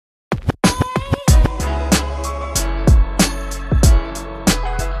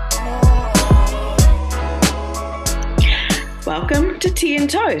Tea and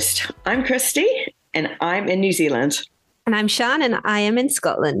Toast. I'm Christie and I'm in New Zealand. And I'm Sian and I am in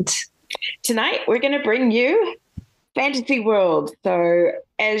Scotland. Tonight we're going to bring you Fantasy World. So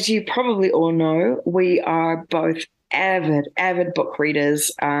as you probably all know, we are both avid book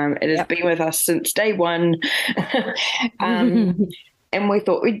readers. It has been with us since day one. And we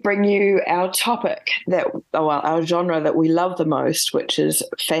thought we'd bring you our topic our genre that we love the most, which is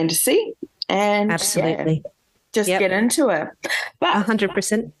fantasy. And absolutely, just get into it. But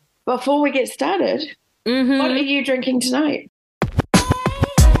 100%. Before we get started, what are you drinking tonight?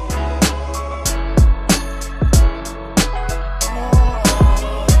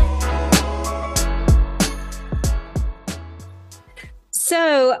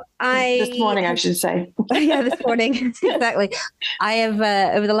 So this morning, I should say. Yeah, this morning. Exactly. I have,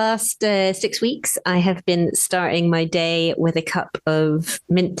 over the last 6 weeks, I have been starting my day with a cup of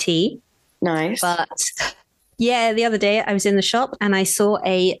mint tea. Nice. But yeah, the other day I was in the shop and I saw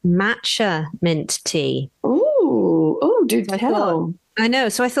a matcha mint tea. Oh, do tell. I know.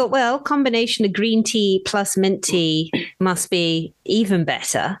 So I thought, well, combination of green tea plus mint tea must be even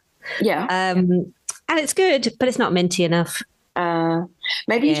better. Yeah. And it's good, but it's not minty enough.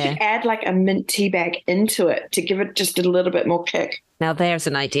 Maybe you should add like a mint tea bag into it to give it just a little bit more kick. Now there's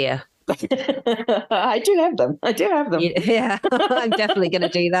an idea. I do have them. Yeah, I'm definitely going to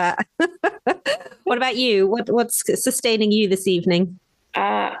do that. What about you? What's sustaining you this evening?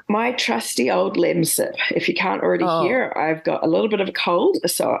 My trusty old lem sip. If you can't already hear, I've got a little bit of a cold,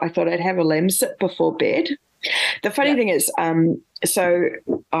 so I thought I'd have a lem sip before bed. The funny thing is, so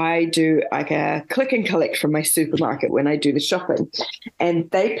I do like a click and collect from my supermarket when I do the shopping, and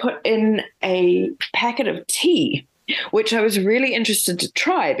they put in a packet of tea, which I was really interested to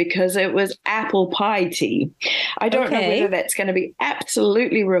try because it was apple pie tea. I don't know whether that's going to be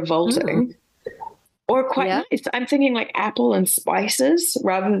absolutely revolting or quite nice. I'm thinking like apple and spices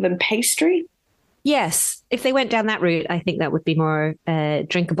rather than pastry. Yes, if they went down that route, I think that would be more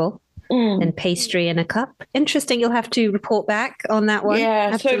drinkable. And pastry in a cup. Interesting. You'll have to report back on that one.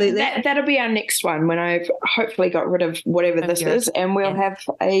 Yeah, absolutely. So that'll be our next one when I've hopefully got rid of whatever this is, and we'll have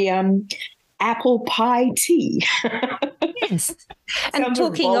a apple pie tea. Yes. And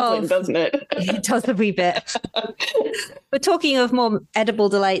talking of, doesn't it? It does a wee bit. But talking of more edible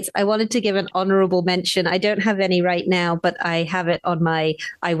delights, I wanted to give an honorable mention. I don't have any right now, but I have it on my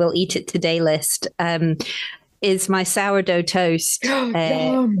I will eat it today list. Is my sourdough toast.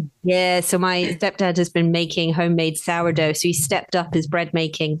 Yeah, so my stepdad has been making homemade sourdough, so he stepped up his bread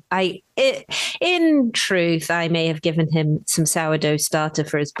making. In truth, I may have given him some sourdough starter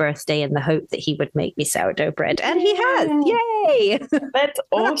for his birthday in the hope that he would make me sourdough bread, and he has. Yay! That's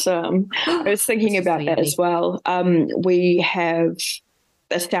awesome. I was thinking about that as well. We have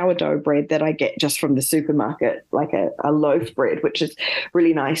a sourdough bread that I get just from the supermarket, like a loaf bread, which is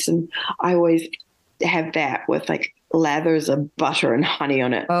really nice, and I always have that with like lathers of butter and honey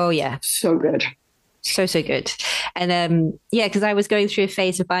on it. Oh yeah, so good, so good. And because I was going through a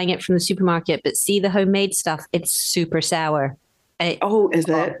phase of buying it from the supermarket, but see the homemade stuff, it's super sour. Is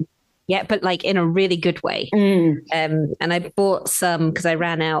it? Yeah, but like in a really good way. And I bought some because I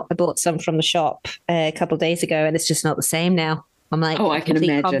ran out. I bought some from the shop a couple of days ago, and it's just not the same now. I'm like, I can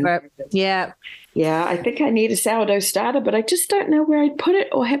imagine. Convert. Yeah. I think I need a sourdough starter, but I just don't know where I'd put it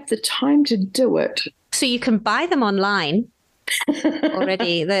or have the time to do it. So you can buy them online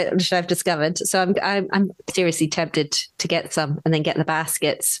already, which I've discovered. So I'm seriously tempted to get some and then get the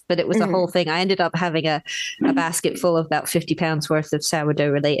baskets. But it was a whole thing. I ended up having a basket full of about £50 worth of sourdough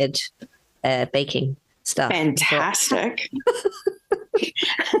related baking stuff. Fantastic.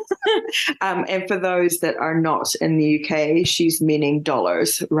 And for those that are not in the UK, she's meaning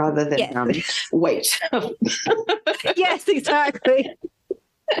dollars rather than weight. Yes, exactly.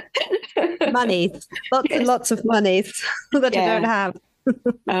 Monies, lots and lots of monies that I don't have.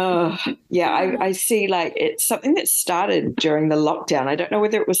 I see like it's something that started during the lockdown. I don't know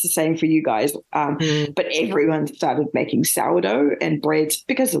whether it was the same for you guys, but everyone started making sourdough and breads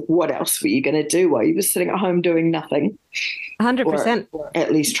because of what else were you going to do while you were sitting at home doing nothing? 100%.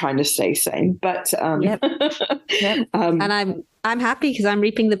 At least trying to stay sane. But Yep. And I'm happy because I'm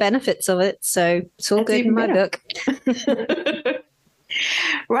reaping the benefits of it. So it's all good in my book.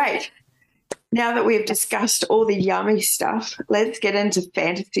 Right. Now that we've discussed all the yummy stuff, let's get into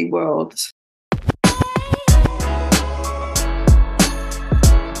fantasy worlds.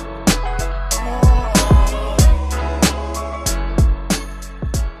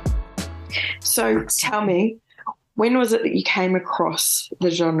 So tell me, when was it that you came across the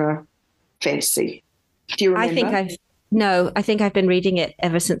genre fantasy? Do you remember? I think I've been reading it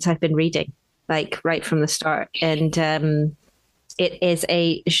ever since I've been reading, like right from the start. And it is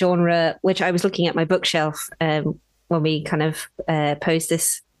a genre which I was looking at my bookshelf when we kind of posed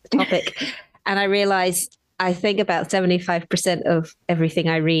this topic, and I realized I think about 75% of everything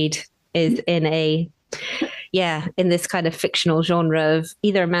I read is in this kind of fictional genre of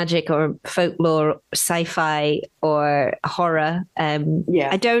either magic or folklore, sci-fi or horror. I've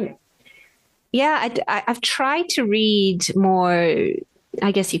tried to read more,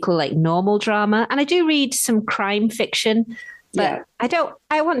 I guess you call like normal drama, and I do read some crime fiction, but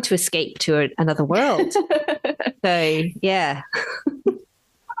I want to escape to another world. So yeah.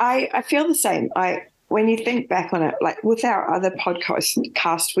 I feel the same. When you think back on it, like with our other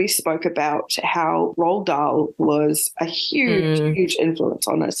podcast, we spoke about how Roald Dahl was a huge influence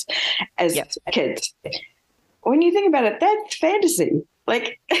on us as kids. When you think about it, that's fantasy.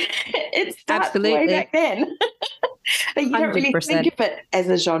 Like it starts way back then. Like, you don't really think of it as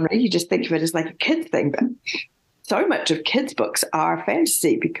a genre. You just think of it as like a kid's thing. But so much of kids' books are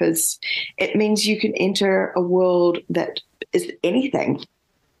fantasy because it means you can enter a world that is anything.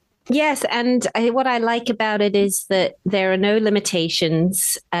 Yes, and what I like about it is that there are no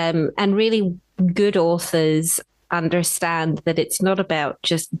limitations, and really good authors understand that it's not about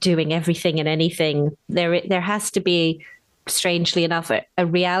just doing everything and anything. There has to be, strangely enough, a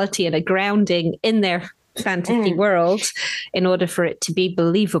reality and a grounding in their fantasy world in order for it to be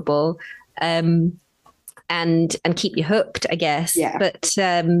believable, and keep you hooked, I guess. Yeah. But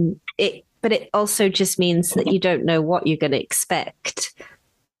it also just means that you don't know what you're going to expect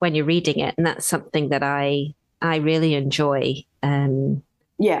when you're reading it, and that's something that I really enjoy. It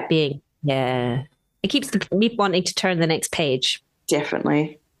keeps me wanting to turn the next page.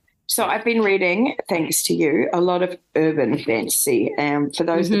 Definitely. So I've been reading, thanks to you, a lot of urban fantasy. For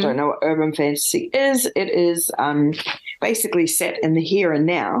those that don't know what urban fantasy is, it is basically set in the here and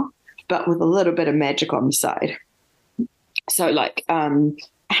now, but with a little bit of magic on the side. So like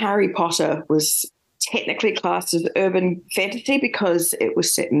Harry Potter was technically classed as urban fantasy because it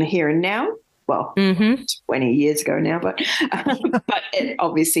was set in the here and now. Well, 20 years ago now, but it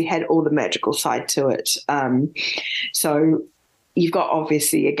obviously had all the magical side to it. So you've got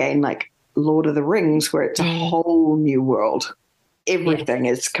obviously, again, like Lord of the Rings, where it's a whole new world. Everything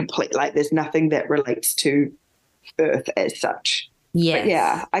is complete. Like there's nothing that relates to Earth as such. Yes. But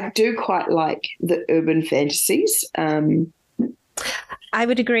yeah, I do quite like the urban fantasies. I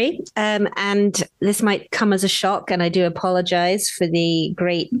would agree. And this might come as a shock, and I do apologize for the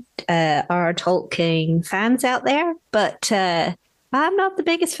great R. Tolkien fans out there, but I'm not the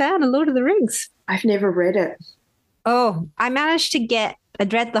biggest fan of Lord of the Rings. I've never read it. Oh, I'd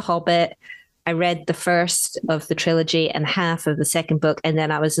read The Hobbit. I read the first of the trilogy and half of the second book, and then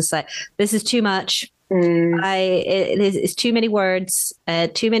I was just like, this is too much. It's too many words,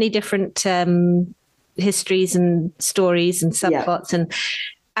 too many different histories and stories and subplots. And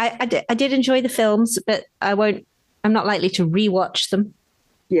I did enjoy the films, but I'm not likely to rewatch them.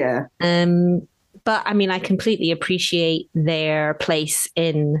 Yeah. But I mean, I completely appreciate their place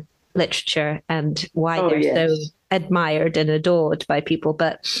in literature and why they're so admired and adored by people.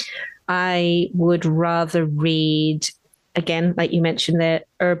 But I would rather read, again, like you mentioned, the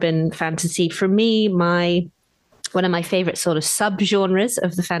urban fantasy. For me, one of my favorite sort of subgenres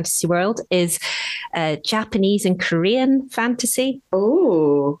of the fantasy world is Japanese and Korean fantasy.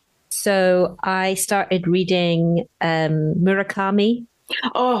 Oh. So I started reading Murakami.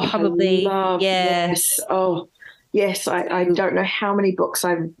 Oh, probably. Yes. Oh, yes. I don't know how many books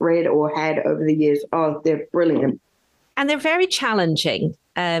I've read or had over the years. Oh, they're brilliant. And they're very challenging.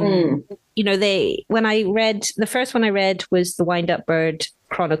 You know, the first one I read was The Wind-Up Bird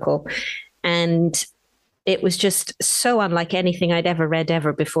Chronicle. And it was just so unlike anything I'd ever read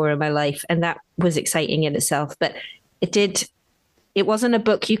ever before in my life. And that was exciting in itself. But it wasn't a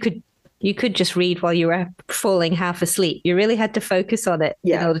book you could just read while you were falling half asleep. You really had to focus on it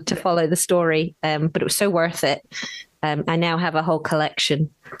in order to follow the story. But it was so worth it. I now have a whole collection.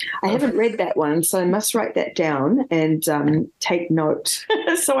 I haven't read that one, so I must write that down and take note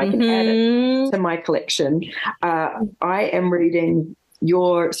so I can add it to my collection. I am reading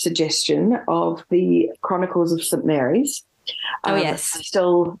your suggestion of the Chronicles of St. Mary's. Yes. I'm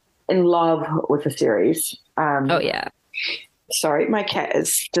still in love with the series. Sorry, my cat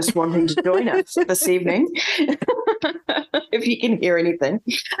is just wanting to join us this evening, if you can hear anything.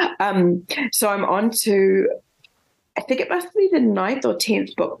 So I'm on to, I think it must be the 9th or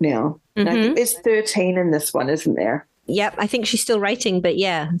 10th book now. There's 13 in this one, isn't there? Yep, I think she's still writing, but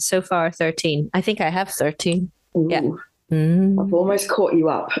yeah, so far 13. I think I have 13. Ooh. Yeah. I've almost caught you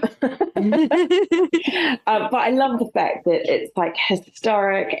up. But I love the fact that it's like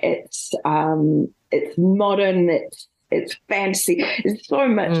historic, it's modern, it's it's fantasy. There's so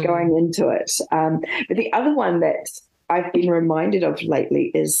much going into it. But the other one that I've been reminded of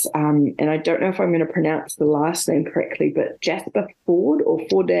lately is, and I don't know if I'm going to pronounce the last name correctly, but Jasper Ford or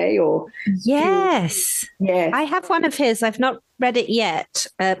Forday or Yes. yeah, I have one of his. I've not read it yet,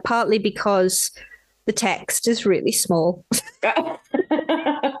 partly because the text is really small. Gonna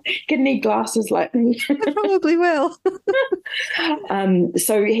need glasses like me. I probably will.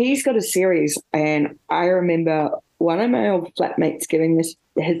 So he's got a series, and I remember one of my old flatmates giving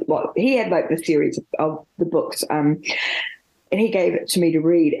he had like the series of the books, and he gave it to me to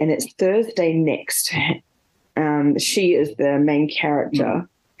read, and it's Thursday Next. She is the main character,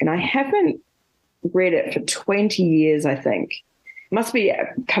 and I haven't read it for 20 years, I think. Must be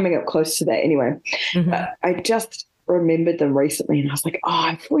coming up close to that anyway. But I just remembered them recently, and I was like, oh,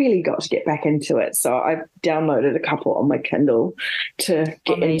 I've really got to get back into it. So I've downloaded a couple on my Kindle to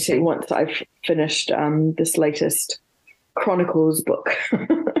get into once I've finished this latest Chronicles book.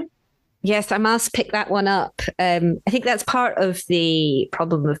 Yes, I must pick that one up. I think that's part of the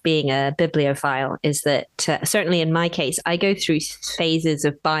problem of being a bibliophile is that certainly in my case, I go through phases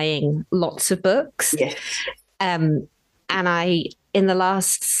of buying lots of books. Yes. And in the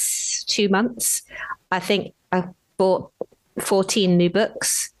last 2 months, I think I've bought 14 new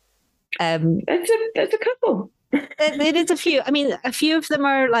books. That's a couple. It is a few. I mean, a few of them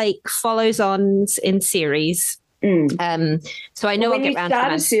are like follows-ons in series. So I know when I'll get you around start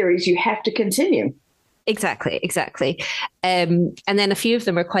to a series, you have to continue. Exactly. And then a few of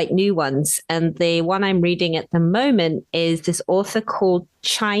them are quite new ones. And the one I'm reading at the moment is this author called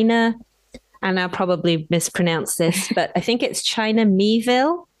China, and I'll probably mispronounce this, but I think it's China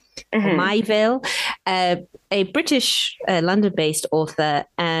Miéville, or Myville, a British London-based author,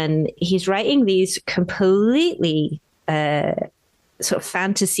 and he's writing these completely sort of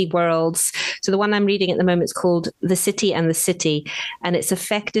fantasy worlds. So the one I'm reading at the moment is called The City and the City, and it's a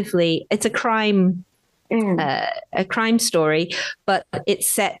crime story, but it's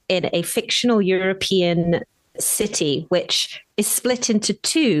set in a fictional European city, which is split into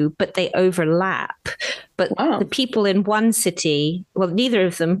two, but they overlap. But the people in one city, well, neither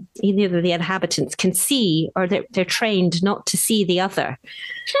of the inhabitants can see, or they're trained not to see the other.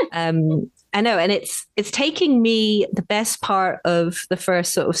 I know, and it's taking me the best part of the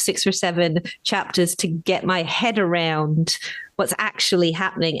first sort of 6 or 7 chapters to get my head around what's actually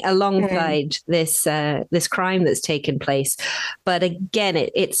happening alongside this crime that's taken place. But again,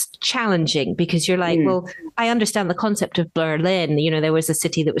 it's challenging because you're like, well, I understand the concept of Berlin. You know, there was a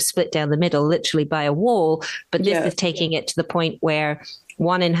city that was split down the middle, literally by a wall. But this is taking it to the point where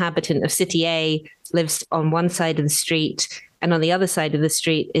one inhabitant of City A lives on one side of the street, and on the other side of the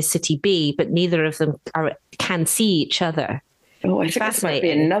street is City B, but neither of them can see each other. Oh, I think this might be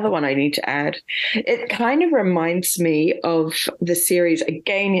another one I need to add. It kind of reminds me of the series,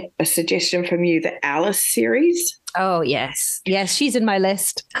 again, a suggestion from you, the Alice series. Oh, yes. Yes, she's in my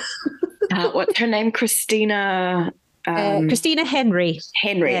list. What's her name? Christina Henry.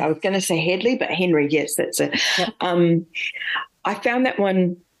 Henry. Yeah. I was going to say Headley, but Henry, yes, that's it. Yep. I found that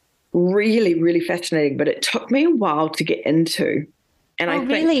one really, really fascinating, but it took me a while to get into. And I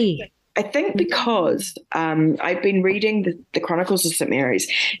think because I've been reading the Chronicles of St. Mary's,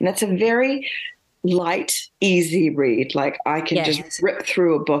 and that's a very light, easy read. Like I can just rip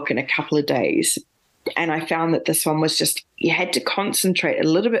through a book in a couple of days. And I found that this one was just, you had to concentrate a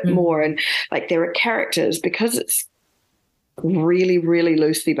little bit more. And like there are characters, because it's really, really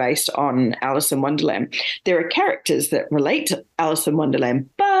loosely based on Alice in Wonderland, there are characters that relate to Alice in Wonderland,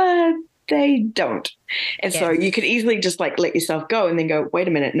 but they don't. And so you could easily just like let yourself go and then go, wait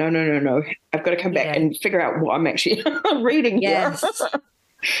a minute, no. I've got to come back and figure out what I'm actually reading here.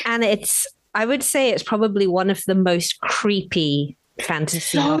 And I would say it's probably one of the most creepy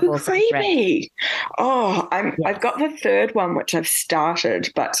fantasy novels. So creepy. Oh, I've got the third one, which I've started,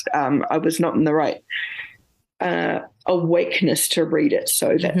 but I was not in the right awakeness to read it,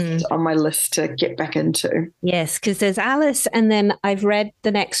 so that's on my list to get back into. Yes, because there's Alice, and then I've read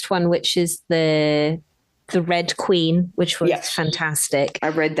the next one, which is the Red Queen, which was fantastic. I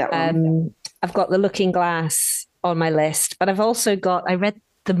read that one. I've got The Looking Glass on my list, but I read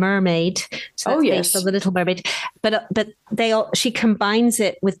The Mermaid. So that's based on The Little Mermaid, but she combines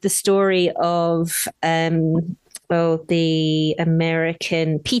it with the story of the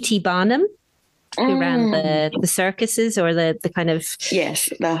American P.T. Barnum, who ran the circuses or the kind of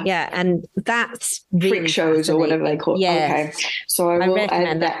and that's really freak shows or whatever they call it. Okay, so I will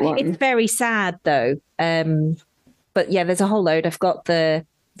add that one. It's very sad though, but there's a whole load. I've got the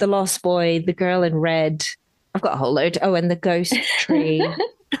Lost Boy, The Girl in Red. I've got a whole load. Oh, and The Ghost Tree.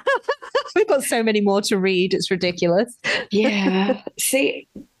 We've got so many more to read. It's ridiculous. Yeah. See,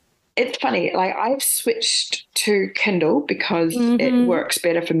 it's funny. Like I've switched to Kindle because it works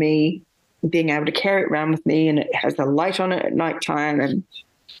better for me being able to carry it around with me, and it has a light on it at nighttime, and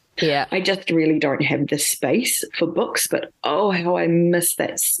I just really don't have the space for books. But oh, how I miss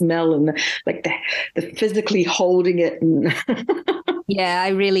that smell and the physically holding it. And yeah, I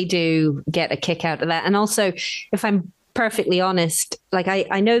really do get a kick out of that. And also, if I'm perfectly honest, like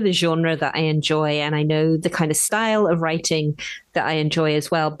I know the genre that I enjoy, and I know the kind of style of writing that I enjoy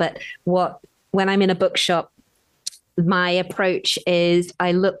as well. But when I'm in a bookshop, my approach is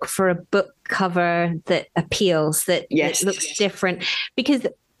I look for a book cover that appeals, that looks different, because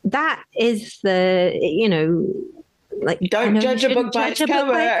that is like, don't judge a book by its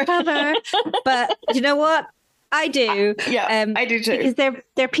cover. But you know what? I do. I do too. Because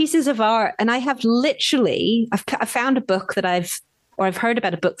they're pieces of art. And I have literally, I've found a book that I've heard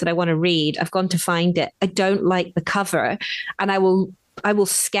about a book that I want to read. I've gone to find it. I don't like the cover, and I will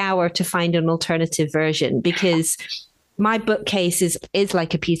scour to find an alternative version, because my bookcase is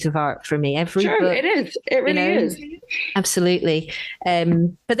like a piece of art for me. Every book, it is. It really is. Absolutely.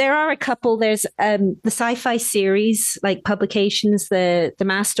 But there are a couple. There's the sci-fi series, like publications, the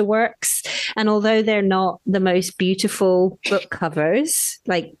Masterworks. And although they're not the most beautiful book covers,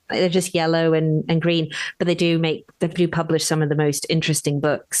 like they're just yellow and green, but they do publish some of the most interesting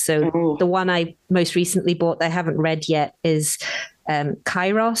books. So the one I most recently bought that I haven't read yet is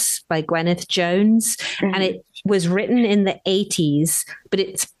Kairos by Gwyneth Jones. And it was written in the 80s, but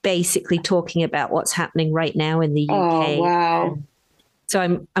it's basically talking about what's happening right now in the UK. Oh, wow.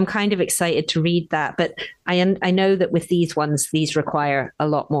 So I'm kind of excited to read that, but I know that with these ones, these require a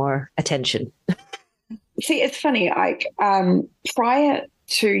lot more attention. See, it's funny. Prior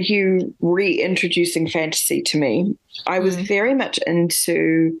to you reintroducing fantasy to me, I was very much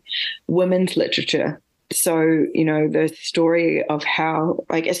into women's literature. So, the story of how,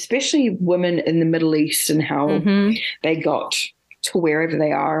 like, especially women in the Middle East and how they got to wherever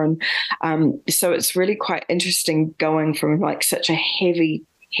they are. And so it's really quite interesting going from like such a heavy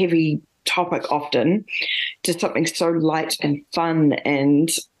topic often to something so light and fun and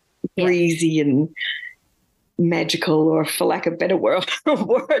breezy and magical, or for lack of a better word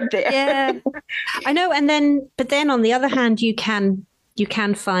there. Yeah, I know. But then on the other hand, you can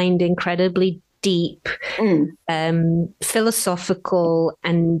find incredibly deep, philosophical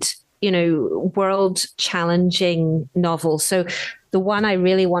and, world challenging novels. So the one I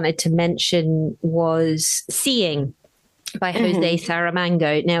really wanted to mention was Seeing by Jose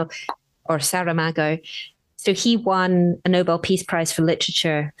Saramago. Saramago. So he won a Nobel Peace Prize for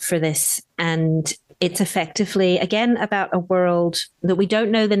Literature for this. And it's effectively, again, about a world that we don't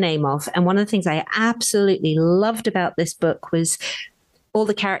know the name of. And one of the things I absolutely loved about this book was all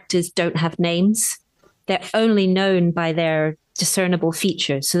the characters don't have names. They're only known by their discernible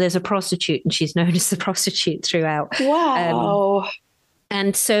features. So there's a prostitute, and she's known as the prostitute throughout. Wow.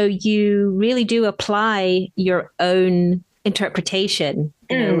 And so you really do apply your own interpretation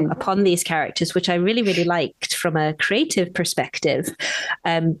upon these characters, which I really, really liked from a creative perspective.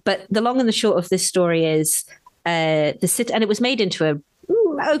 But the long and the short of this story is and it was made into a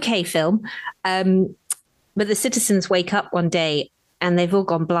okay film. But the citizens wake up one day and they've all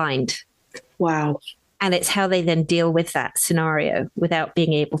gone blind. Wow. And it's how they then deal with that scenario without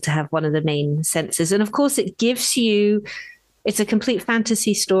being able to have one of the main senses. And of course, it gives you, it's a complete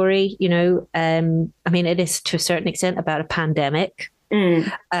fantasy story, I mean, it is to a certain extent about a pandemic. But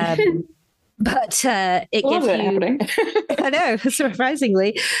it gives you, I know,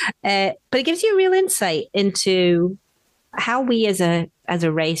 surprisingly, but it gives you a real insight into how we as a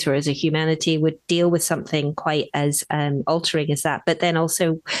race or as a humanity would deal with something quite as altering as that. But then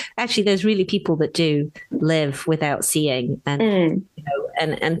also, actually, there's really people that do live without seeing, and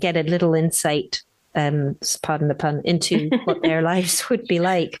and get a little insight, pardon the pun, into what their lives would be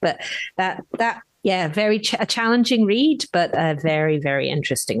like. But that very a challenging read, but a very, very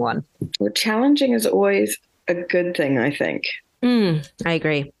interesting one. Well, challenging is always a good thing, I think. I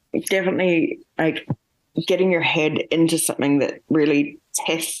agree. Definitely, like getting your head into something that really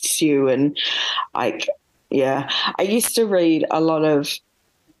tests you. And I used to read a lot of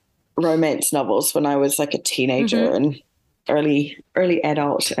romance novels when I was like a teenager and early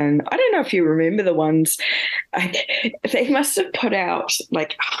adult. And I don't know if you remember the ones, they must have put out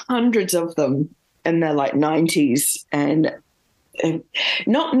like hundreds of them in the like 90s, and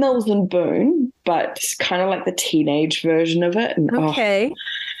not Mills and Boon, but kind of like the teenage version of it. And, okay.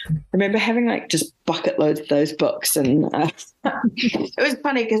 remember having like just bucket loads of those books, and it was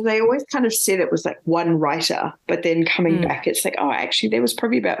funny because they always kind of said it was like one writer, but then coming back, it's like, oh, actually there was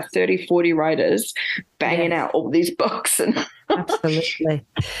probably about 30, 40 writers banging out all these books. And absolutely.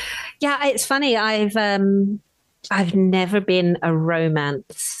 Yeah, it's funny. I've never been a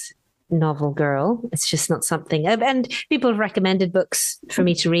romance novel girl. It's just not something. And people have recommended books for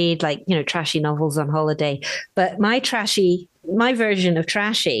me to read, like, you know, trashy novels on holiday. But my version of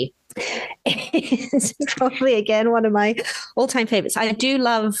trashy is probably, again, one of my all-time favorites. I do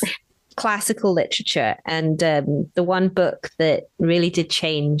love classical literature. And the one book that really did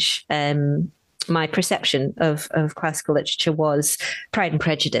change my perception of classical literature was Pride and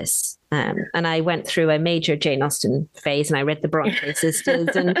Prejudice. And I went through a major Jane Austen phase, and I read the Bronte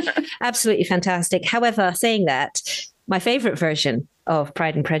sisters, and absolutely fantastic. However, saying that, my favorite version of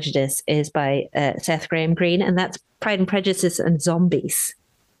Pride and Prejudice is by Seth Graham Greene, and that's Pride and Prejudice and Zombies.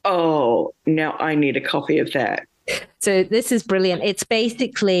 Oh, now I need a copy of that. So this is brilliant. It's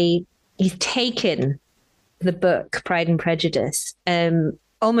basically, he's taken the book Pride and Prejudice,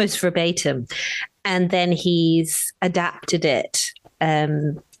 almost verbatim, and then he's adapted it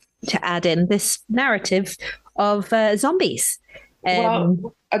to add in this narrative of zombies.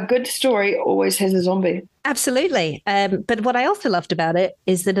 Well, a good story always has a zombie. Absolutely. But what I also loved about it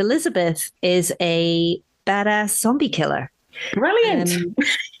is that Elizabeth is a badass zombie killer. Brilliant.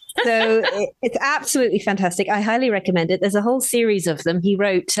 So it's absolutely fantastic. I highly recommend it. There's a whole series of them. He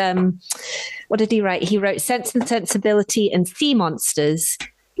wrote, what did he write? He wrote Sense and Sensibility and Sea Monsters.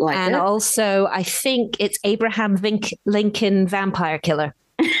 And also, I think it's Abraham Lincoln Vampire Killer.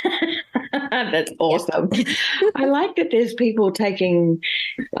 That's awesome. I like that there's people taking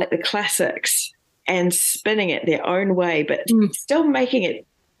like the classics and spinning it their own way, but still making it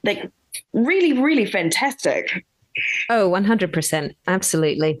like really, really fantastic. Oh, 100%.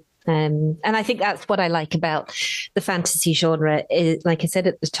 Absolutely. And I think that's what I like about the fantasy genre. Is, like I said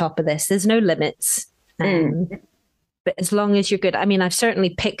at the top of this, there's no limits. But as long as you're good, I mean, I've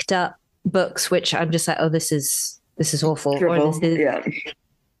certainly picked up books which I'm just like, oh, this is awful,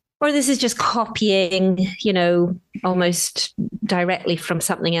 or this is just copying, you know, almost directly from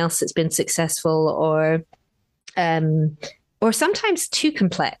something else that's been successful, or sometimes too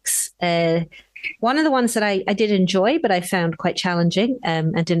complex. One of the ones that I did enjoy, but I found quite challenging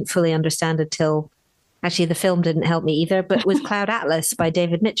and didn't fully understand until, actually the film didn't help me either, but was Cloud Atlas by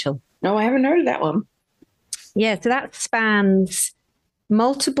David Mitchell. No, I haven't heard of that one. Yeah, so that spans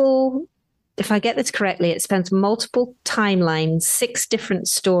multiple, if I get this correctly, it spans multiple timelines, 6 different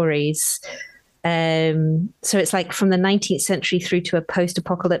stories. So it's like from the 19th century through to a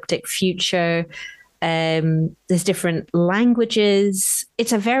post-apocalyptic future. There's different languages.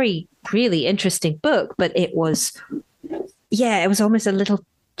 It's a very, really interesting book, but it was almost a little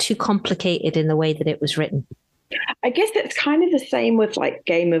too complicated in the way that it was written. I guess it's kind of the same with like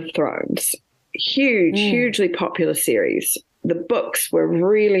Game of Thrones. Hugely popular series. The books were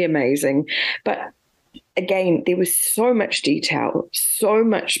really amazing, but again, there was so much detail, so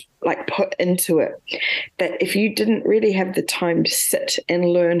much like put into it, that if you didn't really have the time to sit and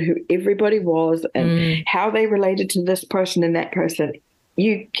learn who everybody was and how they related to this person and that person,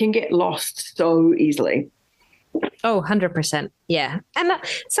 you can get lost so easily. Oh, 100%. Yeah.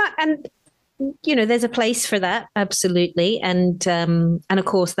 And you know, there's a place for that. Absolutely. And of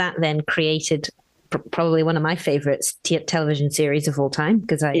course that then created probably one of my favorites television series of all time,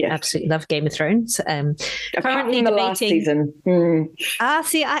 because I absolutely love Game of Thrones. Currently in the last season.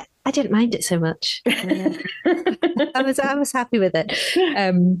 See, I didn't mind it so much. I was happy with it.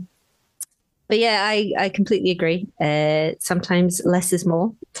 But yeah, I completely agree. Sometimes less is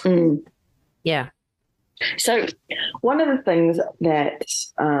more. Yeah. So one of the things that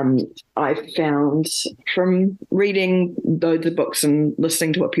I found from reading loads of books and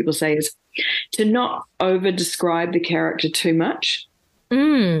listening to what people say is to not over-describe the character too much.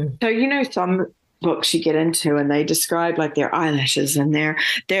 So, you know, some books you get into and they describe like their eyelashes and their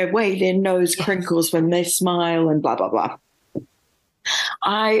way their nose crinkles when they smile and blah, blah, blah.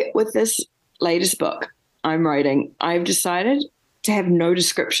 With this latest book I'm writing, I've decided to have no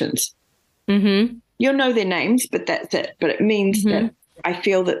descriptions. You'll know their names, but that's it. But it means that I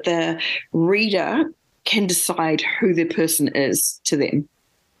feel that the reader can decide who the person is to them.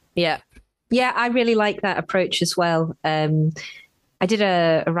 Yeah. Yeah, I really like that approach as well. I did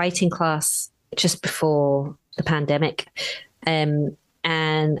a writing class just before the pandemic, and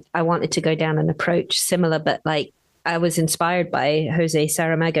I wanted to go down an approach similar, but like I was inspired by Jose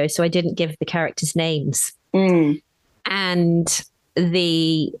Saramago, so I didn't give the characters names. And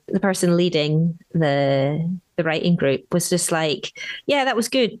the person leading the the writing group, was just like, yeah, that was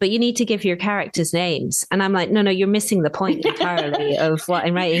good, but you need to give your characters names. And I'm like, no, you're missing the point entirely of what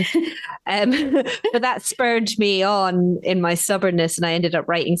I'm writing. But that spurred me on in my stubbornness, and I ended up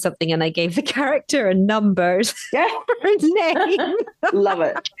writing something, and I gave the character a number for his name. Love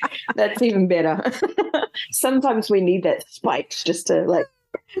it. That's even better. Sometimes we need that spike just to like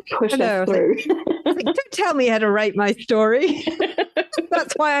push us through. Don't tell me how to write my story.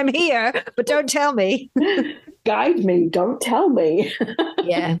 That's why I'm here, but don't tell me. Guide me, don't tell me.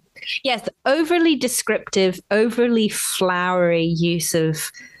 Yeah. Yes, overly descriptive, overly flowery use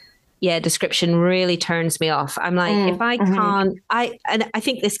of description really turns me off. I'm like, if I can't, and I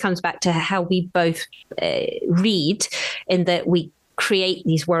think this comes back to how we both read, in that we create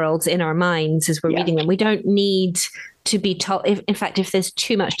these worlds in our minds as we're reading them. We don't need to be told. In fact, if there's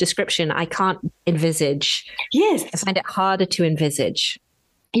too much description, I can't envisage. Yes. I find it harder to envisage.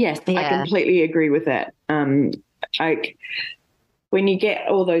 Yes, I completely agree with that. Like when you get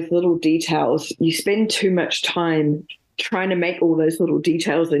all those little details, you spend too much time trying to make all those little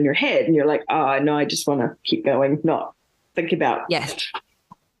details in your head, and you're like, oh no, I just want to keep going, not think about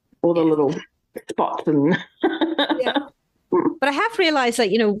all the little spots and But I have realized that,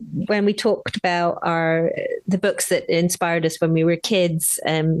 when we talked about the books that inspired us when we were kids,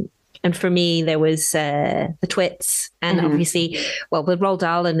 and for me, there was The Twits, and obviously, with Roald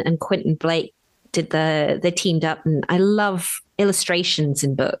Dahl and Quentin Blake they teamed up, and I love illustrations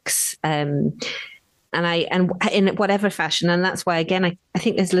in books, and in whatever fashion, and that's why again I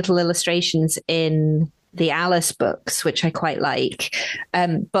think there's little illustrations in the Alice books, which I quite like.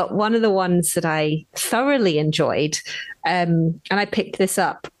 But one of the ones that I thoroughly enjoyed, and I picked this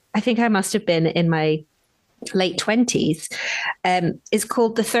up, I think I must have been in my late 20s, is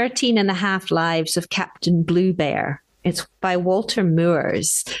called The 13 and a Half Lives of Captain Blue Bear. It's by Walter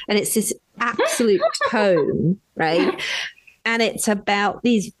Moores, and it's this absolute tome, right? And it's about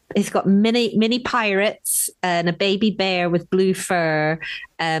it's got mini pirates and a baby bear with blue fur,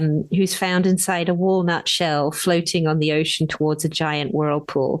 who's found inside a walnut shell floating on the ocean towards a giant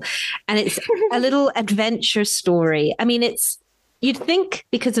whirlpool. And it's a little adventure story. I mean, you'd think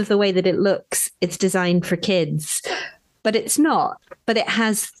because of the way that it looks, it's designed for kids, but it's not. But it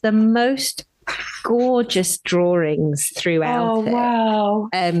has the most gorgeous drawings throughout. Oh, wow.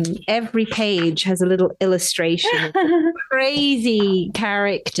 Every page has a little illustration of crazy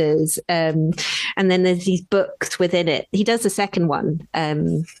characters. And then there's these books within it. He does the second one.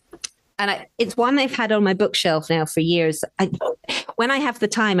 It's one I've had on my bookshelf now for years. When I have the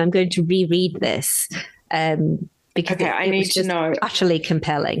time, I'm going to reread this because I need to know. Utterly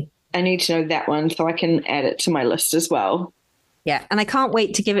compelling. I need to know that one so I can add it to my list as well. Yeah, and I can't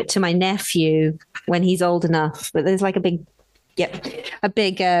wait to give it to my nephew when he's old enough. But there's like a big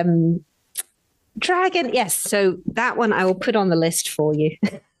dragon. Yes, so that one I will put on the list for you.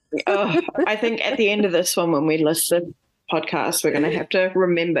 I think at the end of this one, when we list the podcast, we're going to have to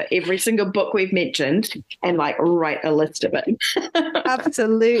remember every single book we've mentioned and like write a list of it.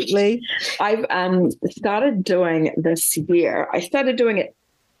 Absolutely. I've started doing this year. I started doing it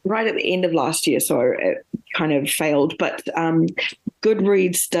right at the end of last year, so it kind of failed. But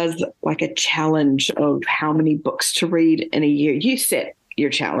Goodreads does like a challenge of how many books to read in a year. You set your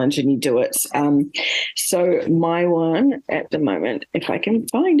challenge and you do it. So my one at the moment, if I can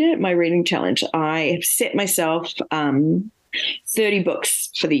find it, my reading challenge, I have set myself 30 books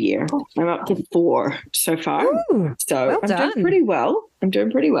for the year. I'm up to 4 so far. Ooh, so I'm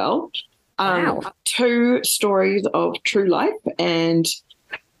doing pretty well. Wow. 2 stories of true life and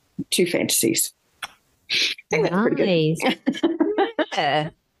 2 fantasies. I think that's pretty good. Yeah.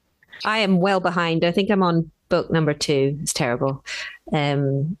 I am well behind. I think I'm on book number 2. It's terrible.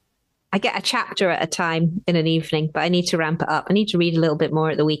 I get a chapter at a time in an evening, but I need to ramp it up. I need to read a little bit more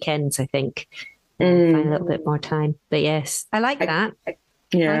at the weekends, I think. Find a little bit more time. But yes, I like that.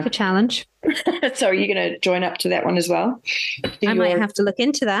 Yeah. I like a challenge. So are you going to join up to that one as well? I might have to look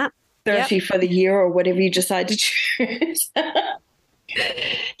into that. 30 for the year or whatever you decide to choose.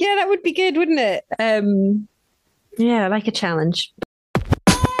 Yeah, that would be good, wouldn't it? Yeah, I like a challenge.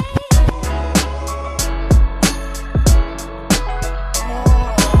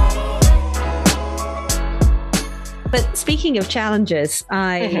 But speaking of challenges,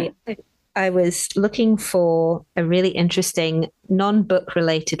 I was looking for a really interesting non-book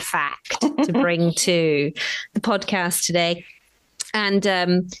related fact to bring to the podcast today.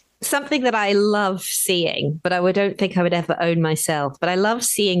 And something that I love seeing, but I don't think I would ever own myself. But I love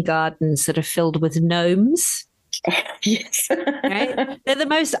seeing gardens that are filled with gnomes. Yes. Right? They're the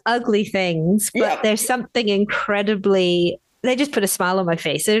most ugly things, but there's something incredibly they just put a smile on my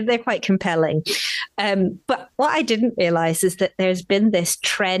face. They're quite compelling. But what I didn't realize is that there's been this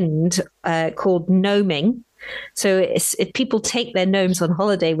trend called gnoming. So people take their gnomes on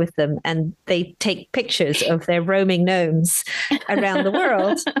holiday with them, and they take pictures of their roaming gnomes around the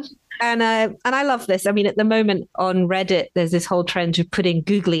world. And I love this. I mean, at the moment on Reddit, there's this whole trend of putting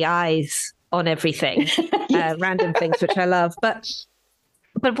googly eyes on everything, random things, which I love. But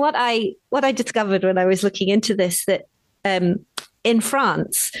what I discovered when I was looking into this, that in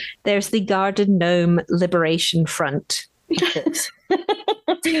France, there's the Garden Gnome Liberation Front. It's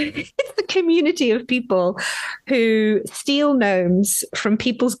a community of people who steal gnomes from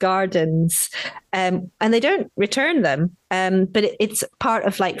people's gardens, and they don't return them. But it's part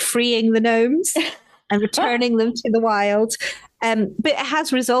of like freeing the gnomes and returning them to the wild. But it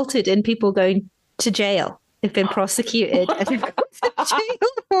has resulted in people going to jail. They've been prosecuted and they've gone to jail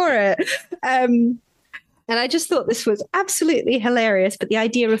for it. And I just thought this was absolutely hilarious. But the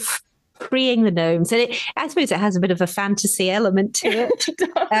idea of freeing the gnomes, and I suppose it has a bit of a fantasy element to it.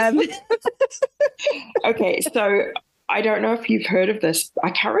 Okay, so I don't know if you've heard of this.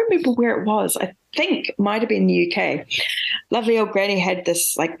 I can't remember where it was. I think it might have been the UK. Lovely old granny had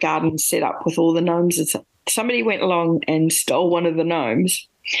this like garden set up with all the gnomes, and somebody went along and stole one of the gnomes,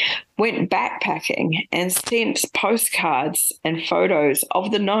 went backpacking and sent postcards and photos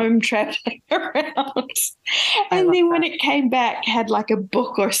of the gnome traveling around. And then when it came back, had like a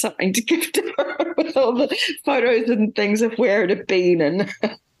book or something to give to her with all the photos and things of where it had been. And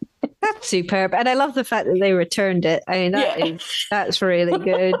that's superb. And I love the fact that they returned it. I mean, that's really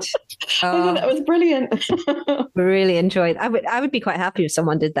good. I thought that was brilliant. Really enjoyed. I would be quite happy if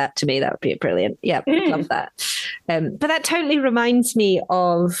someone did that to me. That would be brilliant. Yeah, love that. But that totally reminds me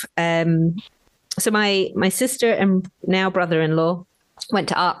of so my sister and now brother-in-law went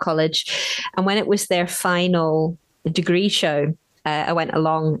to art college, and when it was their final degree show, I went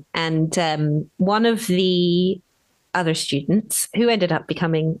along, and one of the other students, who ended up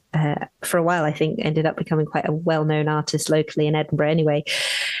becoming, for a while, I think, ended up becoming quite a well-known artist locally in Edinburgh anyway.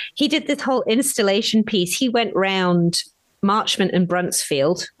 He did this whole installation piece. He went round Marchmont and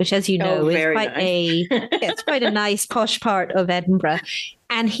Bruntsfield, which, as you know, is quite it's quite a nice posh part of Edinburgh.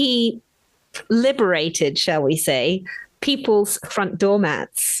 And he liberated, shall we say, people's front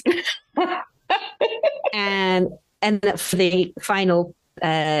doormats. and for the final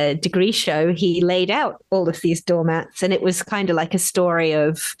degree show, he laid out all of these doormats, and it was kind of like a story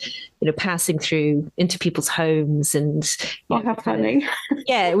of, passing through into people's homes. And how funny.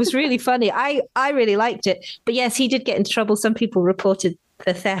 Yeah, it was really funny. I really liked it. But yes, he did get into trouble. Some people reported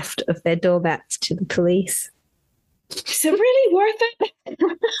the theft of their doormats to the police. Is it really worth it?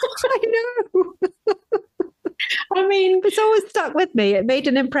 I know. I mean, it's always stuck with me. It made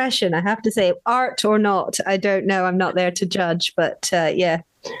an impression, I have to say. Art or not, I don't know. I'm not there to judge, but yeah.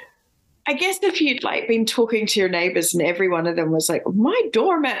 I guess if you'd been talking to your neighbours and every one of them was like, my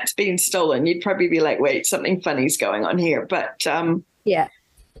doormat's been stolen, you'd probably be like, wait, something funny's going on here. But yeah.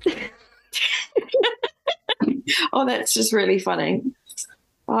 Oh, that's just really funny.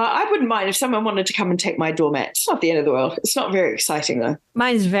 I wouldn't mind if someone wanted to come and take my doormat. It's not the end of the world. It's not very exciting, though.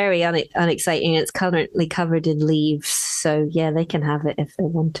 Mine's very unexciting. It's currently covered in leaves. So, yeah, they can have it if they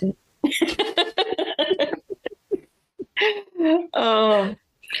want it. Oh.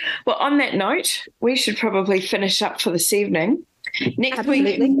 Well, on that note, we should probably finish up for this evening. Next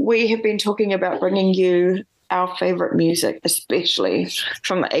week, we have been talking about bringing you our favourite music, especially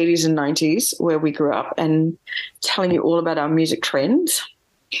from the 80s and 90s, where we grew up, and telling you all about our music trends.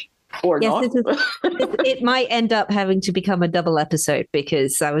 Or not. It might end up having to become a double episode,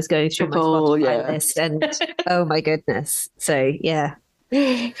 because I was going through my Spotify list, and oh my goodness. So yeah.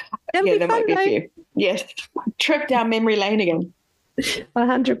 That might be you. Yes. Trip down memory lane again.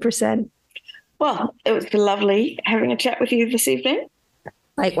 100%. Well, it was lovely having a chat with you this evening.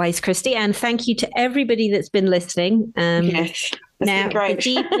 Likewise, Christie, and thank you to everybody that's been listening. Yes. Now, this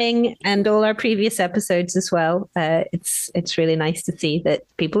evening and all our previous episodes as well. It's really nice to see that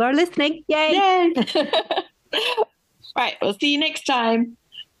people are listening. Yay! Right, we'll see you next time.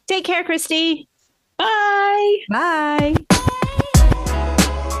 Take care, Christie. Bye. Bye.